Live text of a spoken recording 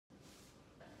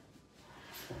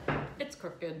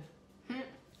crooked.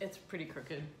 It's pretty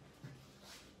crooked.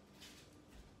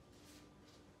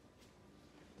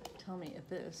 Tell me if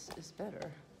this is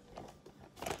better.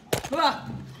 Ah!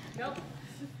 Nope.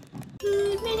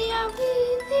 FoodMania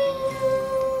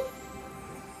review.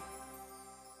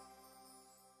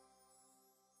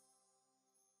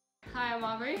 Hi, I'm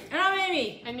Aubrey. And I'm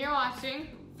Amy. And you're watching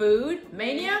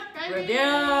FoodMania Review.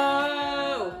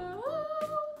 review.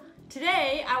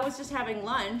 Today I was just having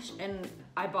lunch and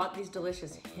I bought these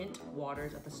delicious hint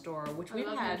waters at the store, which we've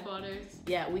had. Hint waters.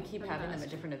 Yeah, we keep having them best. at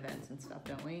different events and stuff,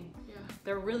 don't we? Yeah.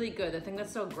 They're really good. The thing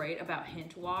that's so great about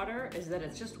hint water is that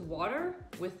it's just water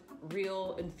with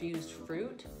real infused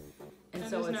fruit. And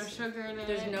so there's no sugar in it.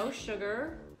 There's no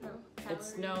sugar. No calories.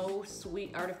 It's no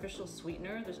sweet artificial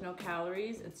sweetener. There's no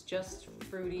calories. It's just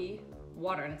fruity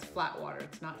water, and it's flat water.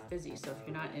 It's not fizzy. So if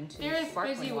you're not into There's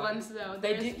sparkling fizzy water, ones though.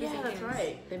 they There's do. fizzy Yeah, that's hints.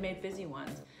 right. They made fizzy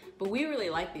ones, but we really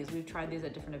like these. We've tried these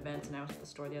at different events, and I was at the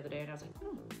store the other day, and I was like,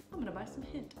 I'm gonna buy some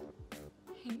hint.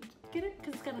 Hint. Get it?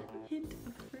 Because it's got a hint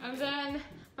of fruit. And then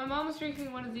my mom was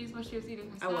drinking one of these while she was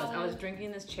eating her salad. I was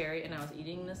drinking this cherry, and I was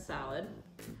eating this salad.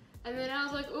 And then I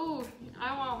was like, ooh,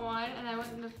 I want one. And I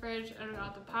went in the fridge and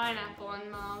got the pineapple.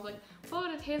 And Mom was like, what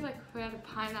would it taste like if we had a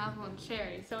pineapple and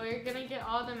cherry? So we're gonna get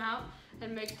all of them out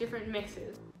and make different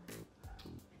mixes.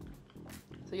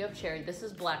 So you have cherry. This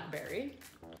is blackberry.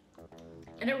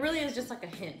 And it really is just like a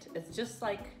hint. It's just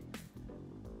like,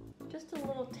 just a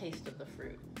little taste of the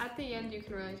fruit. At the end, you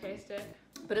can really taste it.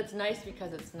 But it's nice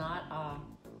because it's not all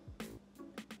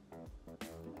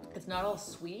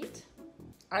sweet.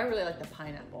 I really like the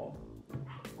pineapple.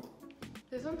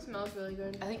 This one smells really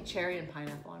good. I think cherry and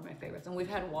pineapple are my favorites. And we've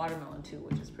had watermelon too,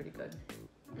 which is pretty good.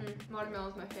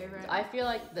 Watermelon is my favorite. I feel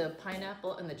like the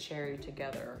pineapple and the cherry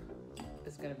together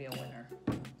is gonna be a winner.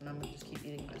 And I'm gonna just keep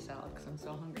eating my salad because I'm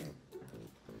so hungry.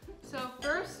 So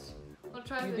first, we'll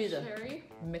try You the be the cherry.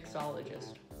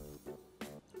 mixologist.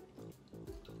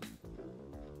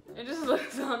 It just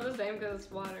looks all the same because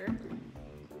it's water. And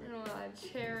we'll add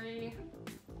cherry.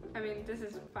 I mean, this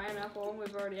is pineapple.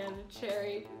 We've already added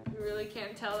cherry. We really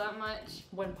can't tell that much.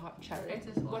 One pot cherry. It's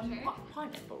just One cherry. pot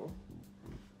pineapple.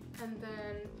 And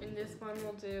then in this one,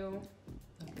 we'll do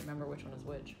I don't remember which one is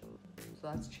which. So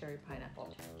that's cherry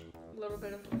pineapple. a little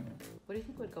bit of. What do you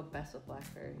think would go best with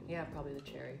blackberry? Yeah, probably the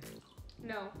cherry.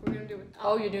 No, we're gonna do it.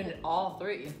 Oh, you're doing it all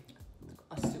three.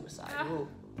 A suicide. Ah. Ooh.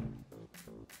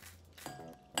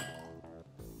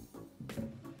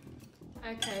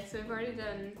 Okay, so we've already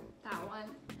done that one.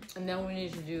 And then we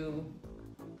need to do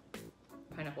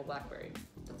pineapple blackberry.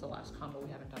 That's the last combo we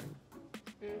haven't done.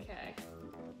 Okay.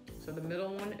 So the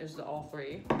middle one is the all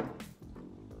three.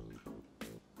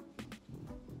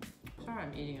 Sorry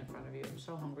I'm eating in front of you. I'm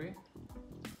so hungry.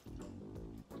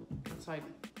 It's like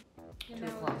 2 And now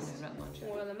o'clock let's and we've not lunch yet.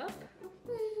 swirl them up.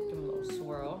 Give them a little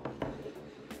swirl.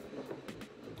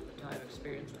 I have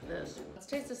experience with this. Let's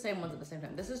taste the same ones at the same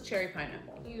time. This is cherry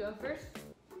pineapple. You go first.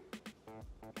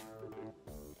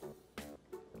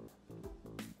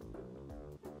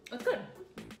 It's good.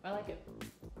 I like it.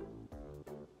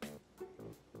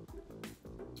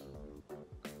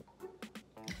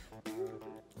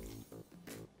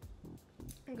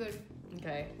 Good.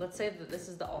 Okay, let's say that this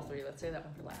is the all three. Let's say that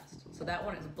one for last. So that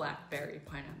one is blackberry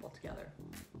pineapple together.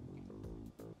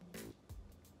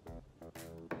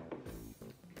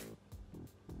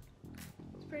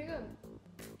 It's pretty good.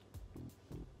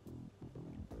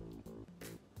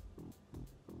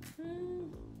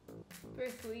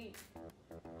 Very sweet.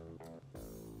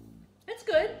 It's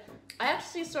good. I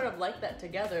actually sort of like that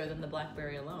together than the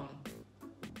blackberry alone.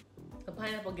 The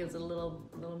pineapple gives it a little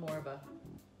more of a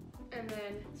And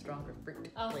then stronger fruit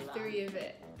all flavor. three of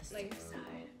it. The Like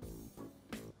side.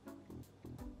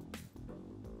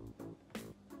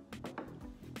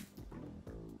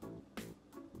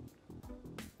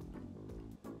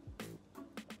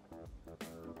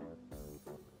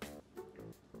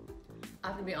 I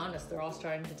have to be honest, they're all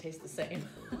starting to taste the same.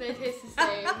 they taste the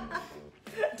same.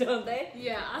 Don't they?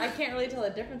 Yeah. I can't really tell the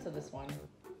difference of this one.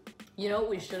 You know what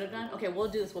we should have done? Okay, we'll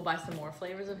do this. We'll buy some more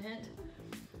flavors of hint.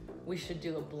 We should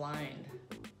do a blind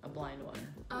one.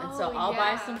 And so Oh, I'll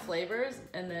buy yeah. some flavors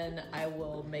and then I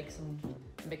will make some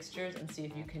mixtures and see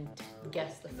if you can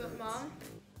guess the fruits. But Mom,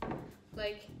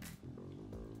 like,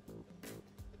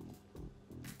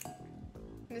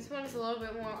 this one is a little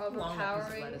bit more Long enough piece of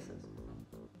overpowering. lettuces.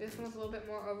 This one's a little bit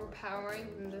more overpowering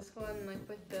than this one, like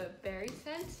with the berry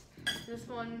scent. This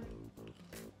one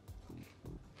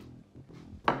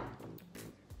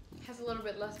has a little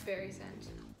bit less berry scent.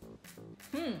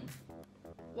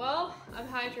 Well, I'm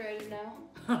hydrated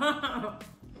now.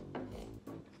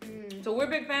 So we're a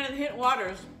big fan of the hint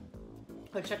waters.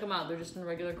 But check them out. They're just in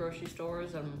regular grocery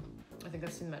stores, and I think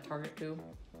I've seen them at Target too.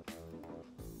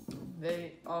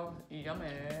 They are yummy.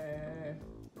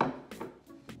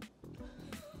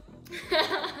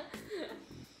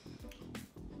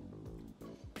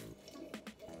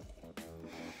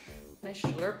 Nice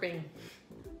slurping.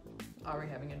 Aubrey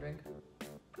having a drink.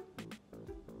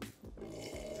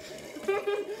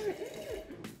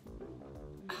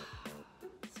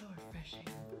 So refreshing.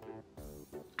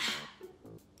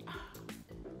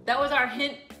 That was our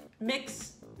hint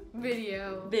mix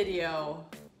video.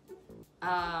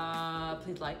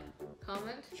 Please like,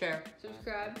 Comment, share,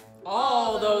 subscribe.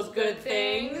 all those good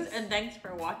things. And thanks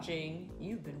for watching.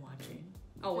 You've been watching.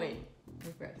 Oh wait,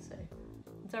 we forgot to say.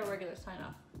 It's our regular sign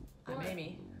off. I'm What?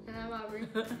 Amy. And I'm Aubrey.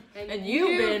 And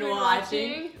you've been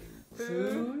watching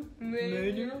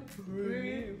FoodMania.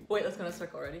 Wait, let's go in a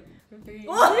circle. Ready? Wait.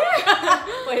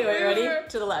 Wait, ready?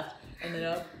 To the left. And then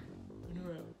up. And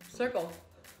around. Circle.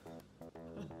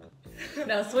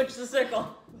 Now switch the circle.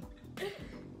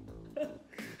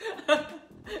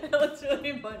 It looks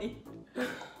really funny.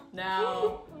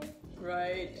 Now,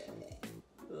 right,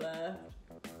 left,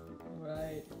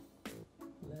 right,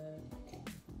 left,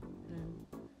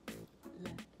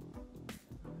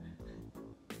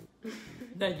 left.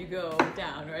 Now you go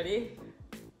down. Ready?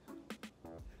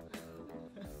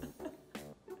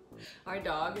 Our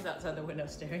dog is outside the window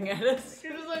staring at us.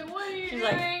 She's just like, what are you She's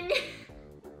doing?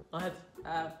 Let's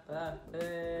have a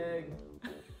thing.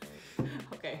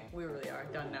 Okay, we really are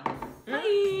done now.